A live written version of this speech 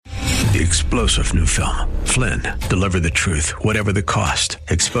The explosive new film, Flynn, deliver the truth, whatever the cost,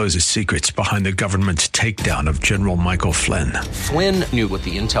 exposes secrets behind the government's takedown of General Michael Flynn. Flynn knew what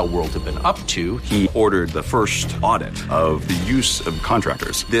the intel world had been up to. He ordered the first audit of the use of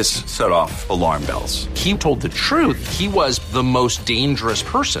contractors. This set off alarm bells. He told the truth. He was the most dangerous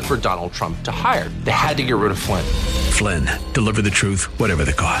person for Donald Trump to hire. They had to get rid of Flynn. Flynn, deliver the truth, whatever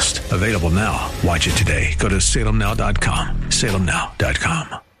the cost. Available now. Watch it today. Go to salemnow.com.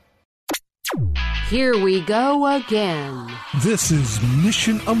 salemnow.com. Here we go again. This is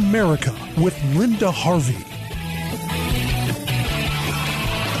Mission America with Linda Harvey.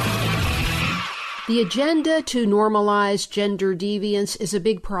 The agenda to normalize gender deviance is a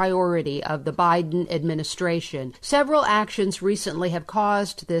big priority of the Biden administration. Several actions recently have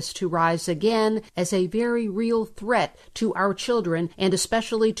caused this to rise again as a very real threat to our children and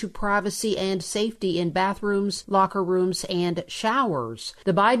especially to privacy and safety in bathrooms, locker rooms, and showers.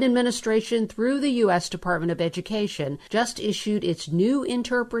 The Biden administration, through the U.S. Department of Education, just issued its new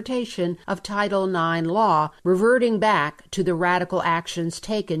interpretation of Title IX law, reverting back to the radical actions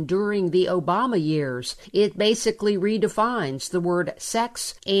taken during the Obama years. It basically redefines the word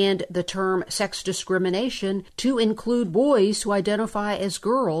sex and the term sex discrimination to include boys who identify as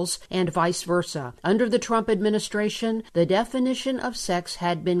girls and vice versa. Under the Trump administration, the definition of sex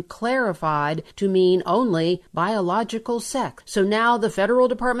had been clarified to mean only biological sex. So now the Federal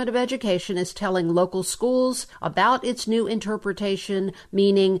Department of Education is telling local schools about its new interpretation,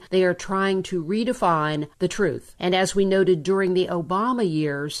 meaning they are trying to redefine the truth. And as we noted during the Obama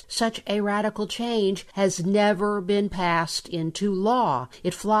years, such a radical change has never been passed into law.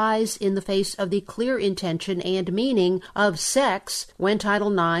 It flies in the face of the clear intention and meaning of sex when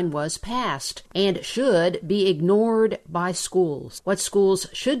Title IX was passed and should be ignored by schools. What schools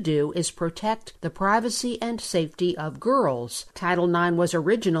should do is protect the privacy and safety of girls. Title IX was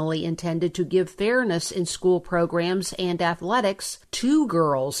originally intended to give fairness in school programs and athletics to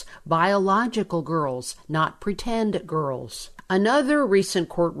girls, biological girls, not pretend girls. Another recent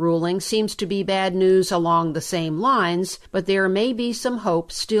court ruling seems to be bad news along the same lines, but there may be some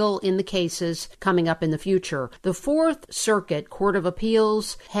hope still in the cases coming up in the future. The Fourth Circuit Court of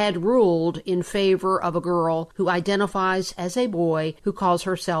Appeals had ruled in favor of a girl who identifies as a boy who calls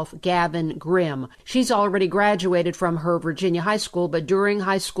herself Gavin Grimm. She's already graduated from her Virginia high school, but during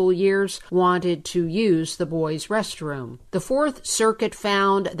high school years wanted to use the boys' restroom. The Fourth Circuit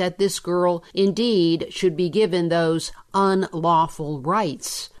found that this girl indeed should be given those unlawful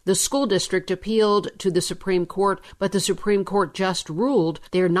rights. The school district appealed to the Supreme Court, but the Supreme Court just ruled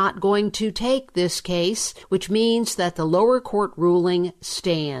they're not going to take this case, which means that the lower court ruling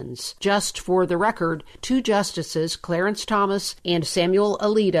stands. Just for the record, two justices, Clarence Thomas and Samuel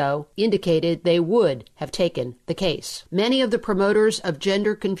Alito, indicated they would have taken the case. Many of the promoters of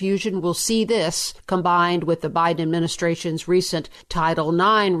gender confusion will see this, combined with the Biden administration's recent Title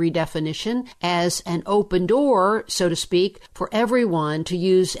IX redefinition, as an open door, so to speak, for everyone to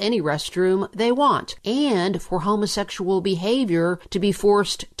use any restroom they want, and for homosexual behavior to be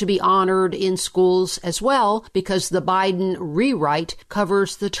forced to be honored in schools as well, because the Biden rewrite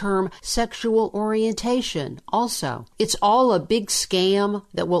covers the term sexual orientation also. It's all a big scam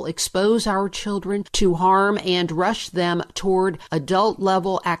that will expose our children to harm and rush them toward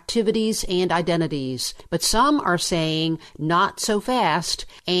adult-level activities and identities. But some are saying not so fast,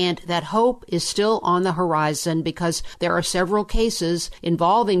 and that hope is still on the horizon because there are several cases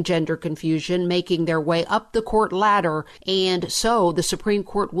involving gender confusion making their way up the court ladder, and so the Supreme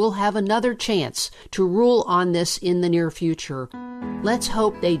Court will have another chance to rule on this in the near future. Let's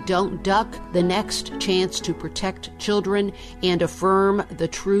hope they don't duck the next chance to protect children and affirm the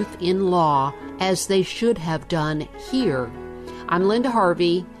truth in law, as they should have done here. I'm Linda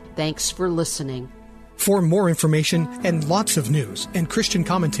Harvey. Thanks for listening. For more information and lots of news and Christian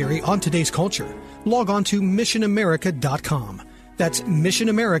commentary on today's culture, log on to missionamerica.com. That's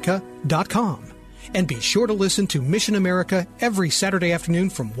missionamerica.com. And be sure to listen to Mission America every Saturday afternoon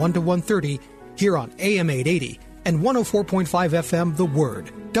from 1 to 1:30 here on AM 880 and 104.5 FM The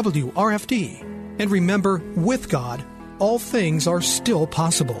Word, WRFD. And remember, with God, all things are still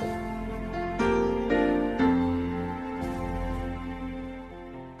possible.